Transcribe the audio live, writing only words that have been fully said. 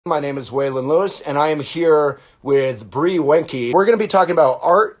My name is Waylon Lewis, and I am here with Bri Wenke. We're going to be talking about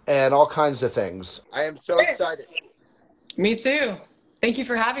art and all kinds of things. I am so excited. Me too. Thank you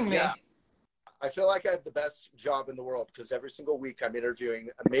for having me. Yeah, I feel like I have the best job in the world because every single week I'm interviewing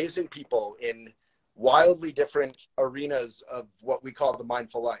amazing people in wildly different arenas of what we call the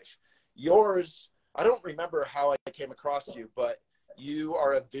mindful life. Yours, I don't remember how I came across you, but you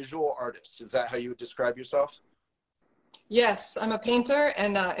are a visual artist. Is that how you would describe yourself? Yes, I'm a painter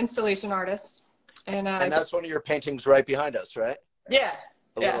and installation artist. And that's one of your paintings right behind us, right? Yeah.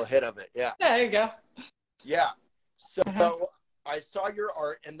 A little hit of it, yeah. Yeah, there you go. Yeah. So I saw your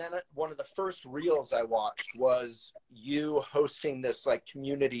art, and then one of the first reels I watched was you hosting this like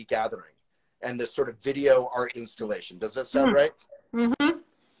community gathering and this sort of video art installation. Does that sound right? Mm-hmm.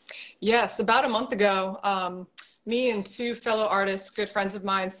 Yes, about a month ago, me and two fellow artists, good friends of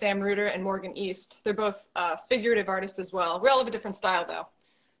mine, Sam Reuter and Morgan East, they're both figurative artists as well. We all have a different style though.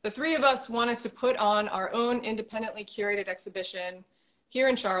 The three of us wanted to put on our own independently curated exhibition here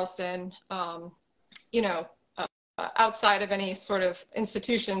in Charleston, you know, outside of any sort of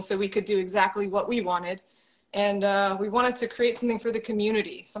institution, so we could do exactly what we wanted. And we wanted to create something for the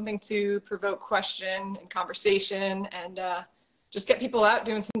community, something to provoke question and conversation and just get people out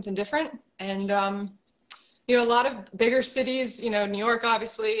doing something different. And, you know, a lot of bigger cities, you know, New York,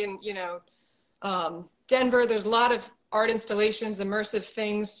 obviously, and, you know, Denver, there's a lot of art installations, immersive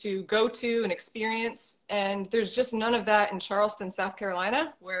things to go to and experience. And there's just none of that in Charleston, South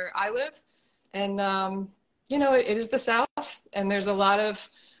Carolina, where I live. And, you know, it is the South, and there's a lot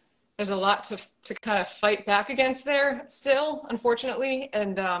to kind of fight back against there still, unfortunately.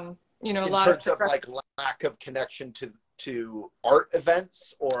 And, you know, a lot of like lack of connection to art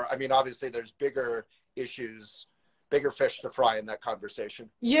events, or, I mean, obviously there's bigger issues, bigger fish to fry in that conversation.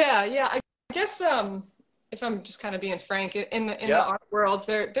 Yeah. I guess, if I'm just kind of being frank, in the art world,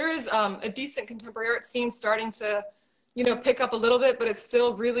 there is a decent contemporary art scene starting to, you know, pick up a little bit, but it's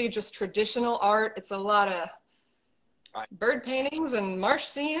still really just traditional art. It's a lot of bird paintings and marsh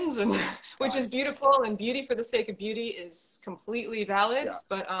scenes, and which is beautiful, and beauty for the sake of beauty is completely valid. Yeah.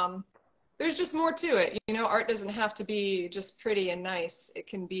 But there's just more to it. You know, art doesn't have to be just pretty and nice. It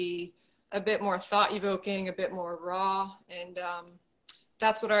can be a bit more thought evoking, a bit more raw, and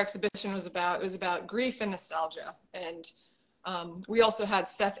that's what our exhibition was about. It was about grief and nostalgia. And we also had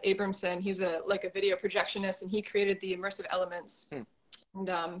Seth Abramson. He's a video projectionist, and he created the immersive elements. And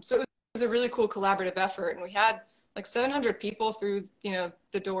so it was a really cool collaborative effort. And we had like 700 people through, you know,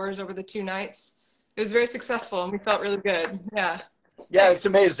 the doors over the 2 nights. It was very successful, and we felt really good. Yeah. Yeah, it's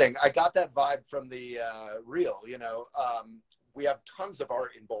amazing. I got that vibe from the reel, you know. We have tons of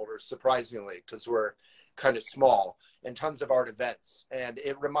art in Boulder, surprisingly, because we're kind of small, and tons of art events. And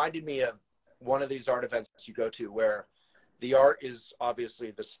it reminded me of one of these art events you go to where the art is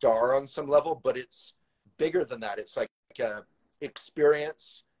obviously the star on some level, but it's bigger than that. It's like a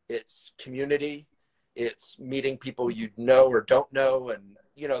experience, it's community, it's meeting people you know or don't know. And,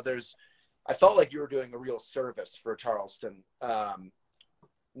 you know, I felt like you were doing a real service for Charleston,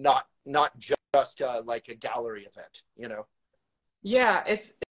 not just like a gallery event, you know? Yeah,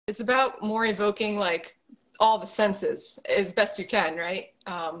 it's about more evoking like all the senses as best you can, right?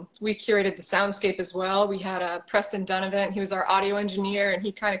 We curated the soundscape as well. We had a Preston Donovan, he was our audio engineer, and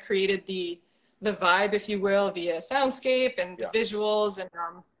he kind of created the vibe, if you will, via soundscape and the visuals, and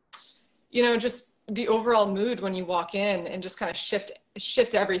you know, just the overall mood when you walk in, and just kind of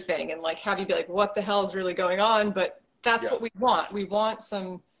shift everything, and like have you be like, what the hell is really going on? But that's what we want. I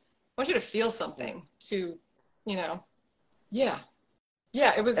want you to feel something, to, you know,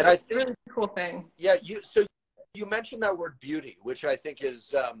 it was a really cool thing. Yeah, so you mentioned that word beauty, which I think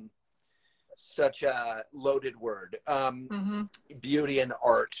is such a loaded word. Beauty and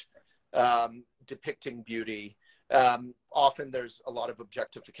art, depicting beauty. Often there's a lot of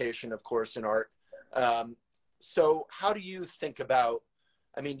objectification, of course, in art. So how do you think about,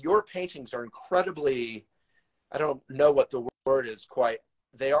 I mean, your paintings are incredibly, I don't know what the word is quite,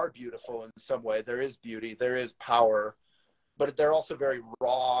 they are beautiful in some way. There is beauty, there is power, but they're also very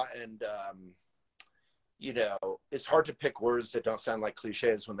raw, and, you know, it's hard to pick words that don't sound like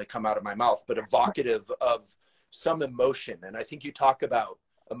cliches when they come out of my mouth, but evocative of some emotion. And I think you talk about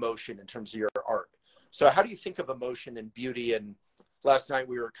emotion in terms of your art. So how do you think of emotion and beauty? And last night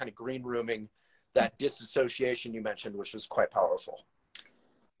we were kind of green rooming that disassociation you mentioned, which was quite powerful.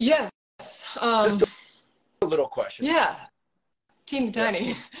 Yes. Just a little question. Yeah. Teeny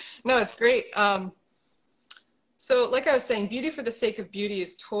tiny. No, it's great. So like I was saying, beauty for the sake of beauty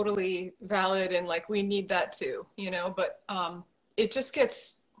is totally valid, and like we need that too, you know, but it just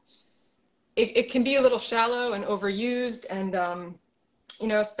gets, it can be a little shallow and overused, and you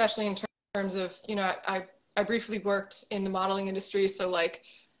know, especially in terms of, you know, I briefly worked in the modeling industry. So like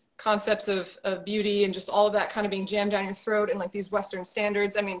concepts of beauty and just all of that kind of being jammed down your throat and like these Western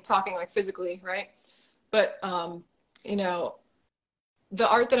standards. I mean, talking like physically, right? But, you know, the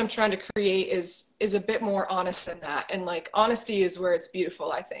art that I'm trying to create is a bit more honest than that. And like honesty is where it's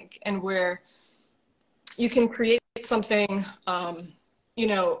beautiful, I think, and where you can create something, you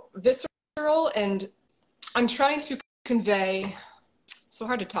know, visceral. And I'm trying to convey, it's so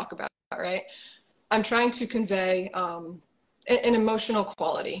hard to talk about, right? I'm trying to convey an emotional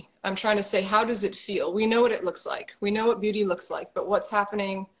quality. I'm trying to say, how does it feel? We know what it looks like. We know what beauty looks like, but what's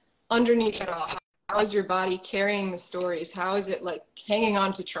happening underneath it all? How is your body carrying the stories? How is it like hanging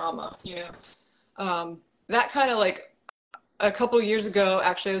on to trauma? You know, that kind of like a couple of years ago,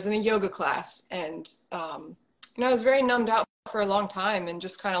 actually, I was in a yoga class and, you know, I was very numbed out for a long time and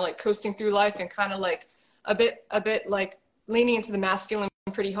just kind of like coasting through life and kind of like a bit like leaning into the masculine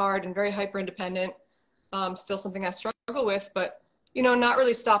pretty hard and very hyper independent. Still something I struggle with, but, you know, not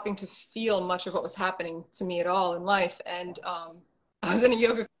really stopping to feel much of what was happening to me at all in life. And I was in a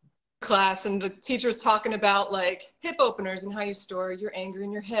yoga class and the teacher was talking about like hip openers and how you store your anger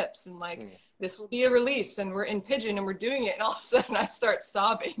in your hips and like this will be a release and we're in pigeon and we're doing it, and all of a sudden I start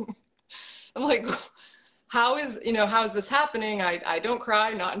sobbing. I'm like, how is this happening? I don't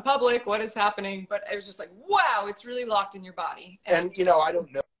cry, not in public, what is happening? But I was just like, wow, it's really locked in your body. And you know, I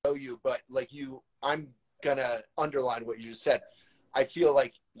don't know you, but like I'm gonna underline what you just said. I feel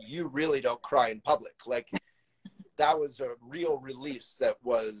like you really don't cry in public. Like that was a real release.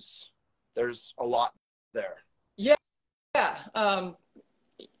 There's a lot there. Yeah.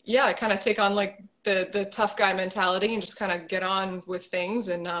 Yeah. I kind of take on like the tough guy mentality and just kind of get on with things.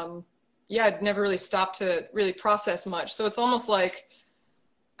 And yeah, I'd never really stopped to really process much. So it's almost like,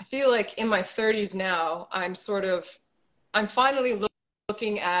 I feel like in my 30s now, I'm finally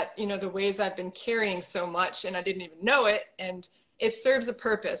looking at, you know, the ways I've been carrying so much and I didn't even know it. And it serves a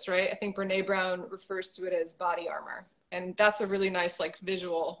purpose, right? I think Brene Brown refers to it as body armor. And that's a really nice, like,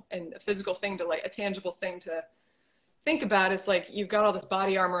 visual and a physical thing to, like, a tangible thing to think about. Is like, you've got all this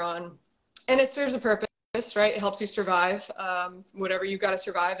body armor on and it serves a purpose, right? It helps you survive, whatever you've got to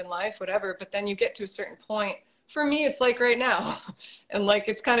survive in life, whatever. But then you get to a certain point. For me, it's like right now, and like,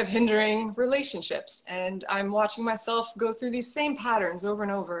 it's kind of hindering relationships. And I'm watching myself go through these same patterns over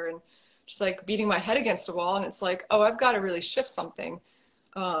and over and just like beating my head against a wall. And it's like, oh, I've got to really shift something.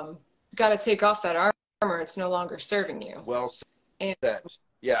 Got to take off that armor. It's no longer serving you. Well said.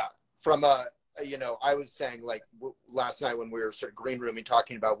 Yeah. From you know, I was saying like last night when we were sort of green rooming,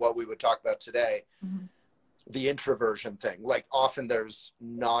 talking about what we would talk about today, the introversion thing. Like often there's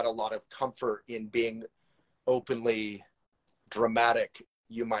not a lot of comfort in being openly dramatic,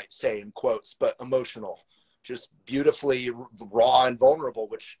 you might say in quotes, but emotional, just beautifully raw and vulnerable,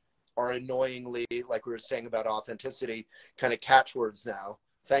 which are annoyingly, like we were saying about authenticity, kind of catchwords now,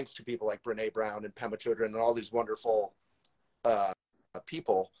 thanks to people like Brene Brown and Pema Chodron and all these wonderful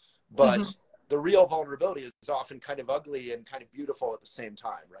people. But the real vulnerability is often kind of ugly and kind of beautiful at the same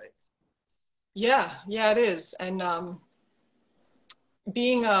time, right? Yeah, it is. And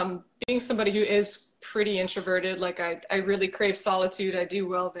being somebody who is pretty introverted, like I really crave solitude. I do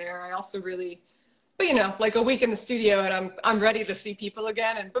well there. I also really, but you know, like a week in the studio and I'm ready to see people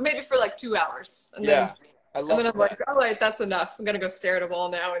again, but maybe for like 2 hours. And yeah, I'm like, all right, that's enough. I'm gonna go stare at a wall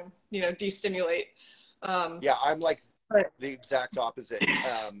now and, you know, destimulate. Yeah, I'm like the exact opposite.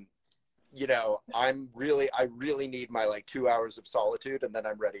 You know, I really need my like 2 hours of solitude, and then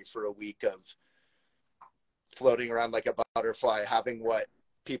I'm ready for a week of floating around like a butterfly, having what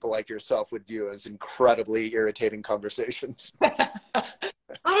people like yourself would view as incredibly irritating conversations. I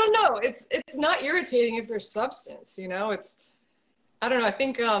don't know. It's not irritating if there's substance, you know. I don't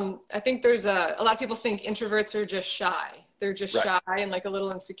know. I think there's a lot of people think introverts are just shy. They're just shy and like a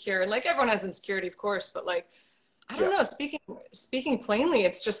little insecure, and like everyone has insecurity, of course, but like, I don't know. Speaking plainly,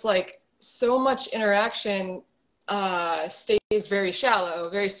 it's just like so much interaction stays very shallow,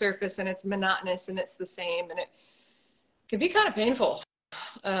 very surface, and it's monotonous and it's the same, and it can be kind of painful.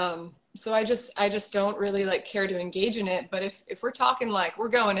 So I just don't really like care to engage in it. But if we're talking like we're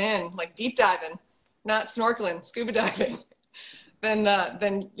going in like deep diving, not snorkeling, scuba diving,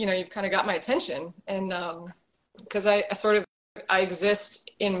 then you know, you've kind of got my attention. And because I exist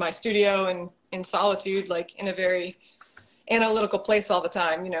in my studio and in solitude, like in a very analytical place all the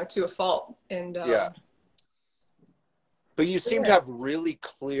time, you know, to a fault. And but you seem to have really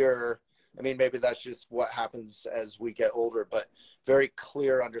clear, I mean, maybe that's just what happens as we get older, but very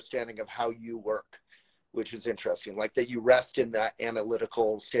clear understanding of how you work, which is interesting. Like that you rest in that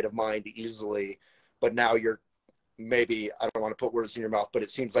analytical state of mind easily, but now you're maybe, I don't want to put words in your mouth, but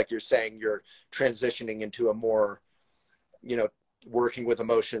it seems like you're saying you're transitioning into a more, you know, working with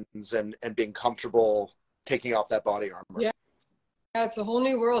emotions and being comfortable taking off that body armor. Yeah, it's a whole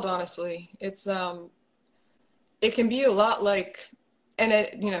new world, honestly. It's it can be a lot like, and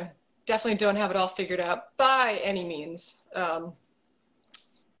it, you know, definitely don't have it all figured out by any means.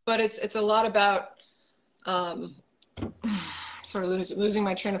 But it's a lot about sort of losing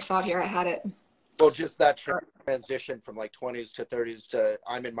my train of thought here. I had it. Well, just that transition from like 20s to 30s to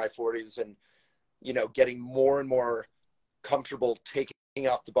I'm in my 40s, and, you know, getting more and more comfortable taking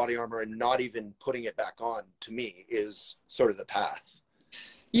off the body armor and not even putting it back on, to me, is sort of the path.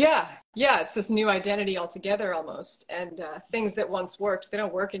 Yeah, it's this new identity altogether almost. And things that once worked, they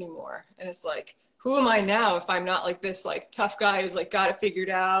don't work anymore. And it's like, who am I now if I'm not like this like tough guy who's like got it figured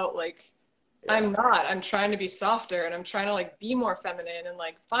out? Like, yeah. I'm not. I'm trying to be softer, and I'm trying to like be more feminine and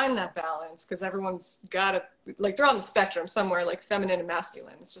like find that balance, because everyone's got to, like, they're on the spectrum somewhere, like feminine and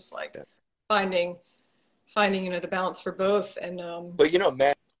masculine. It's just like finding, you know, the balance for both. And but, you know,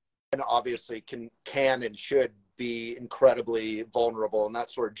 men obviously can and should be incredibly vulnerable, and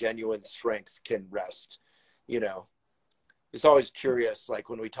that's where genuine strength can rest. You know, it's always curious, like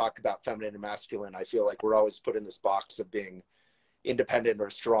when we talk about feminine and masculine, I feel like we're always put in this box of being independent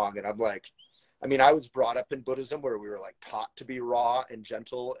or strong, and I'm like, I mean, I was brought up in Buddhism where we were like taught to be raw and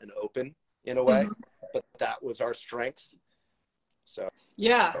gentle and open in a way, but that was our strength. So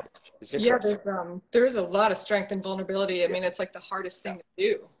yeah, there is a lot of strength and vulnerability. I mean, it's like the hardest thing to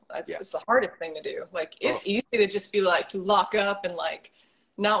do. It's the hardest thing to do. Like, it's easy to just be like, to lock up and like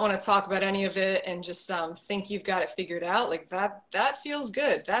not want to talk about any of it and just think you've got it figured out. Like that feels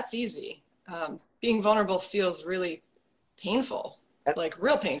good. That's easy. Being vulnerable feels really painful, like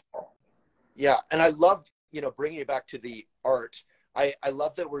real painful. Yeah. And I love, you know, bringing it back to the art. I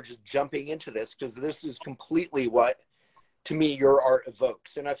love that we're just jumping into this, because this is completely what, to me, your art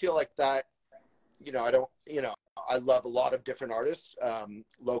evokes. And I feel like that, you know, I love a lot of different artists,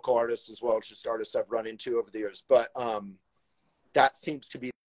 local artists as well as just artists I've run into over the years. But that seems to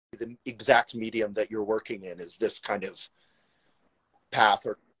be the exact medium that you're working in, is this kind of path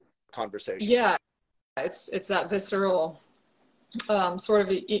or conversation. Yeah, it's that visceral sort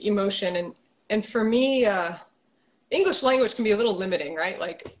of emotion. And for me, English language can be a little limiting, right?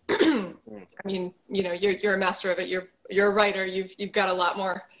 Like, I mean, you know, you're a master of it. You're a writer. You've got a lot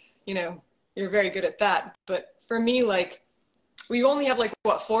more, you know, you're very good at that. But for me, like, we only have like,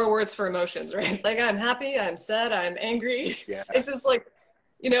 what, 4 words for emotions, right? It's like, I'm happy, I'm sad, I'm angry. Yeah. It's just like,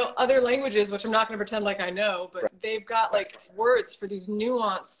 you know, other languages, which I'm not going to pretend like I know, but they've got like words for these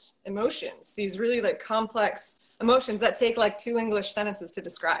nuanced emotions, these really like complex emotions that take like 2 English sentences to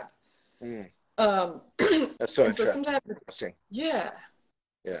describe. That's so interesting. So sometimes, yeah.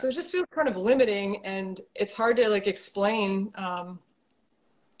 So it just feels kind of limiting, and it's hard to like explain,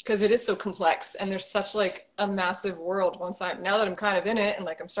 because it is so complex, and there's such like a massive world now that I'm kind of in it, and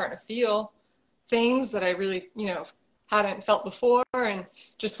like I'm starting to feel things that I really, you know, hadn't felt before, and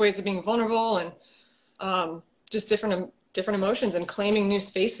just ways of being vulnerable, and just different emotions, and claiming new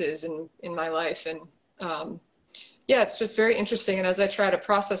spaces in my life. And yeah, it's just very interesting. And as I try to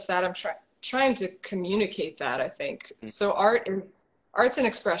process that, I'm trying to communicate that, I think. So art's an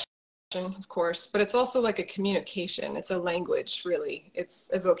expression, of course, but it's also like a communication. It's a language, really. It's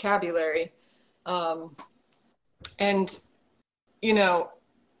a vocabulary. And, you know,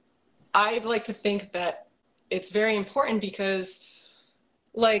 I like to think that it's very important, because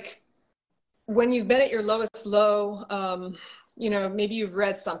like when you've been at your lowest low, you know, maybe you've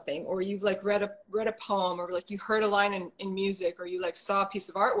read something, or you've like read a poem, or like you heard a line in music, or you like saw a piece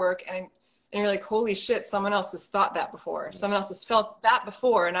of artwork, and you're like, holy shit, someone else has thought that before. Someone else has felt that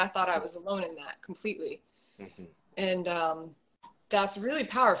before, and I thought I was alone in that completely. And that's really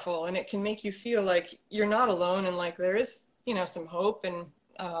powerful, and it can make you feel like you're not alone, and like there is, you know, some hope. And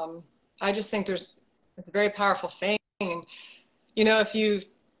I just think it's a very powerful thing. And, you know, if you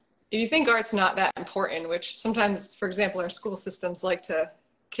think art's not that important, which sometimes, for example, our school systems like to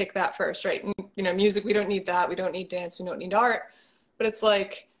kick that first, right? You know, music, we don't need that. We don't need dance. We don't need art. But it's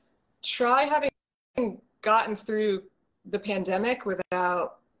like, try having gotten through the pandemic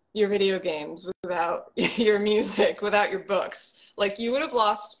without your video games, without your music, without your books. Like, you would have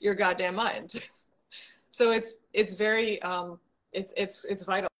lost your goddamn mind. So it's very, it's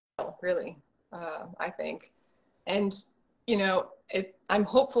vital, really, I think. And, you know, I'm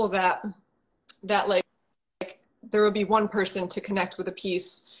hopeful that like there will be one person to connect with a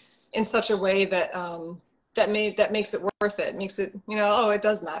piece in such a way that that makes it worth it, makes it, you know, oh, it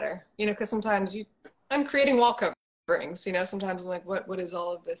does matter, you know, because sometimes I'm creating wall coverings, you know, sometimes I'm like, what does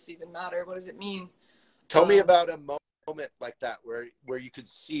all of this even matter? What does it mean? Tell me about a moment like that where you could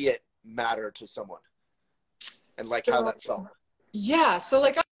see it matter to someone and like how that felt. Yeah. So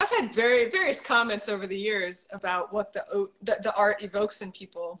like I've had various comments over the years about what the art evokes in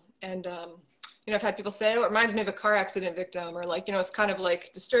people. And, you know, I've had people say, oh, it reminds me of a car accident victim, or like, you know, it's kind of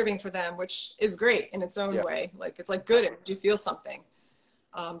like disturbing for them, which is great in its own way. Like, it's like good. And do you feel something?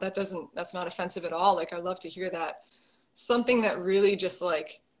 That's not offensive at all. Like, I love to hear that. Something that really just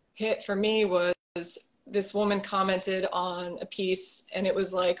like hit for me was this woman commented on a piece, and it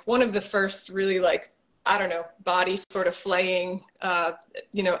was like one of the first really like, I don't know, body sort of flaying,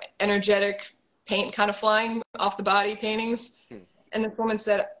 you know, energetic paint kind of flying off the body paintings. And this woman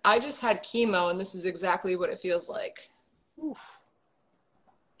said, I just had chemo and this is exactly what it feels like. Oof.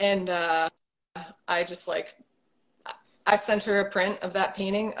 And I just like, I sent her a print of that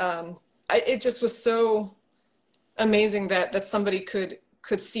painting. It just was so amazing that somebody could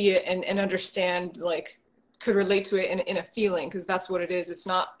see it and understand, like, could relate to it in a feeling, because that's what it is. It's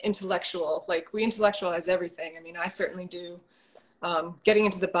not intellectual. Like, we intellectualize everything. I mean, I certainly do. Getting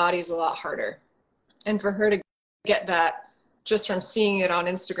into the body is a lot harder. And for her to get that just from seeing it on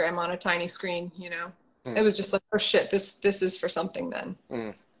Instagram on a tiny screen, you know, it was just like, oh shit, this is for something then.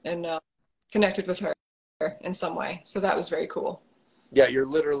 And connected with her in some way. So that was very cool. Yeah, you're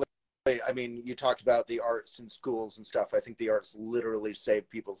literally, I mean, you talked about the arts in schools and stuff. I think the arts literally save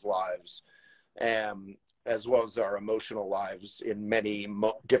people's lives, as well as our emotional lives in many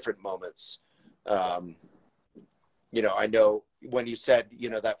different moments. You know, I know when you said, you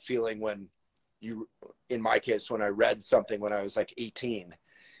know, that feeling when you, in my case, when I read something when I was like 18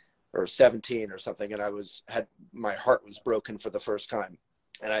 or 17 or something, and my heart was broken for the first time,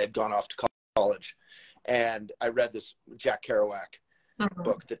 and I had gone off to college, and I read this Jack Kerouac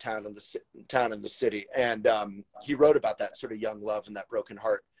book, The Town and the City, and he wrote about that sort of young love and that broken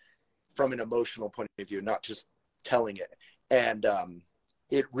heart from an emotional point of view, not just telling it. And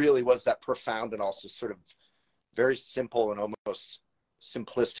it really was that profound and also sort of very simple and almost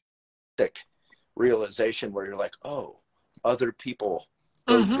simplistic realization where you're like, oh, other people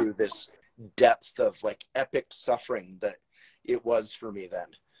go through this depth of like epic suffering that it was for me then.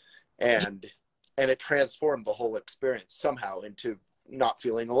 And it transformed the whole experience somehow into not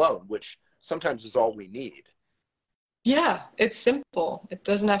feeling alone, which sometimes is all we need. Yeah, it's simple. It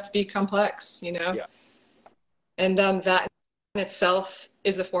doesn't have to be complex, you know? Yeah. And that in itself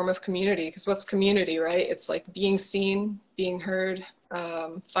is a form of community, because what's community, right? It's like being seen, being heard,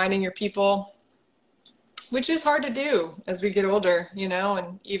 finding your people, which is hard to do as we get older, you know?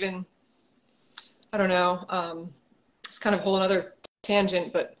 And even, I don't know, it's kind of a whole other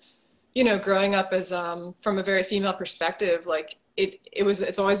tangent, but, you know, growing up as, from a very female perspective, like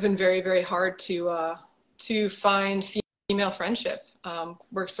it's always been very, very hard to find female friendship.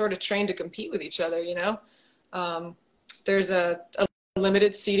 We're sort of trained to compete with each other, you know? There's a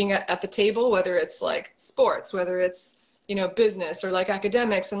limited seating at the table, whether it's like sports, whether it's, you know, business or like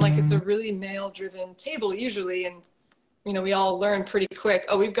academics, and like it's a really male-driven table usually, and you know, we all learn pretty quick,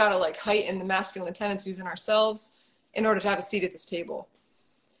 oh, we've got to like heighten the masculine tendencies in ourselves in order to have a seat at this table.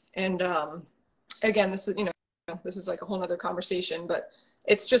 And again, this is, you know, this is like a whole nother conversation, but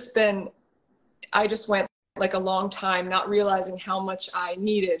it's just been, I just went like a long time not realizing how much I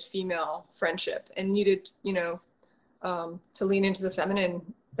needed female friendship and needed, you know, to lean into the feminine,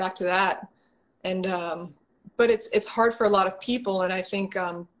 back to that. And but it's hard for a lot of people, and I think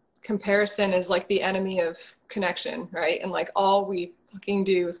comparison is like the enemy of connection, right? And like all we fucking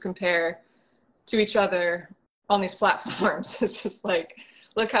do is compare to each other on these platforms. It's just like,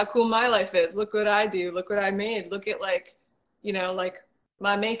 look how cool my life is, look what I do, look what I made, look at like, you know, like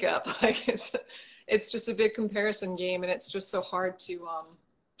my makeup. Like it's just a big comparison game, and it's just so hard to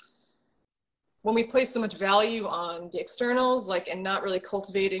when we place so much value on the externals, like, and not really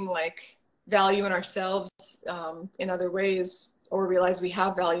cultivating like value in ourselves in other ways, or realize we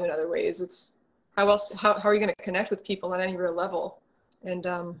have value in other ways. It's how are you going to connect with people on any real level? And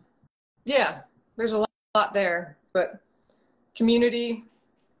yeah, there's a lot there, but community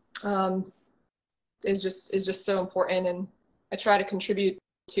is just so important, and I try to contribute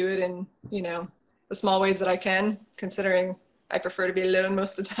to it in, you know, the small ways that I can, considering I prefer to be alone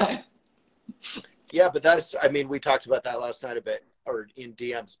most of the time. Yeah, but that's, I mean, we talked about that last night a bit, or in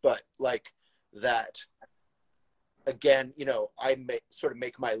DMs, but like that, again, you know, I sort of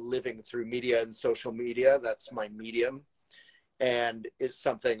make my living through media and social media. That's my medium. And it's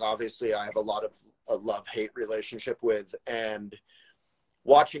something, obviously, I have a lot of a love-hate relationship with. And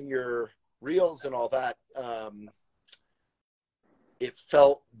watching your reels and all that, it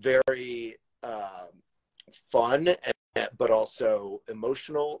felt very fun but also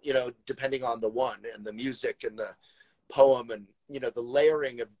emotional, you know, depending on the one, and the music and the poem, and, you know, the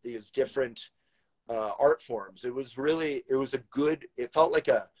layering of these different art forms. It was a good, it felt like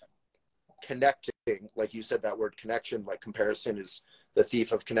a connecting, like you said, that word connection, like comparison is the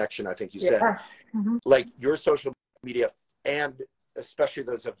thief of connection, I think you said. Mm-hmm. Like your social media, and especially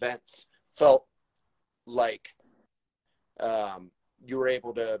those events, felt like you were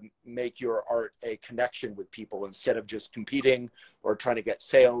able to make your art a connection with people instead of just competing or trying to get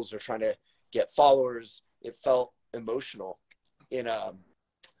sales or trying to get followers. It felt emotional in a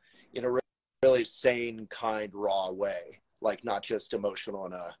really sane, kind, raw way, like not just emotional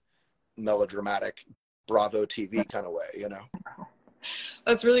in a melodramatic Bravo TV kind of way, you know?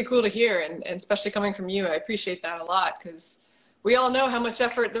 That's really cool to hear, and especially coming from you. I appreciate that a lot, because we all know how much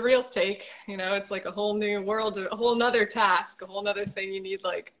effort the reels take. You know, it's like a whole new world, a whole nother task, a whole nother thing you need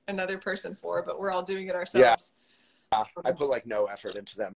like another person for, but we're all doing it ourselves. Yeah, I put like no effort into them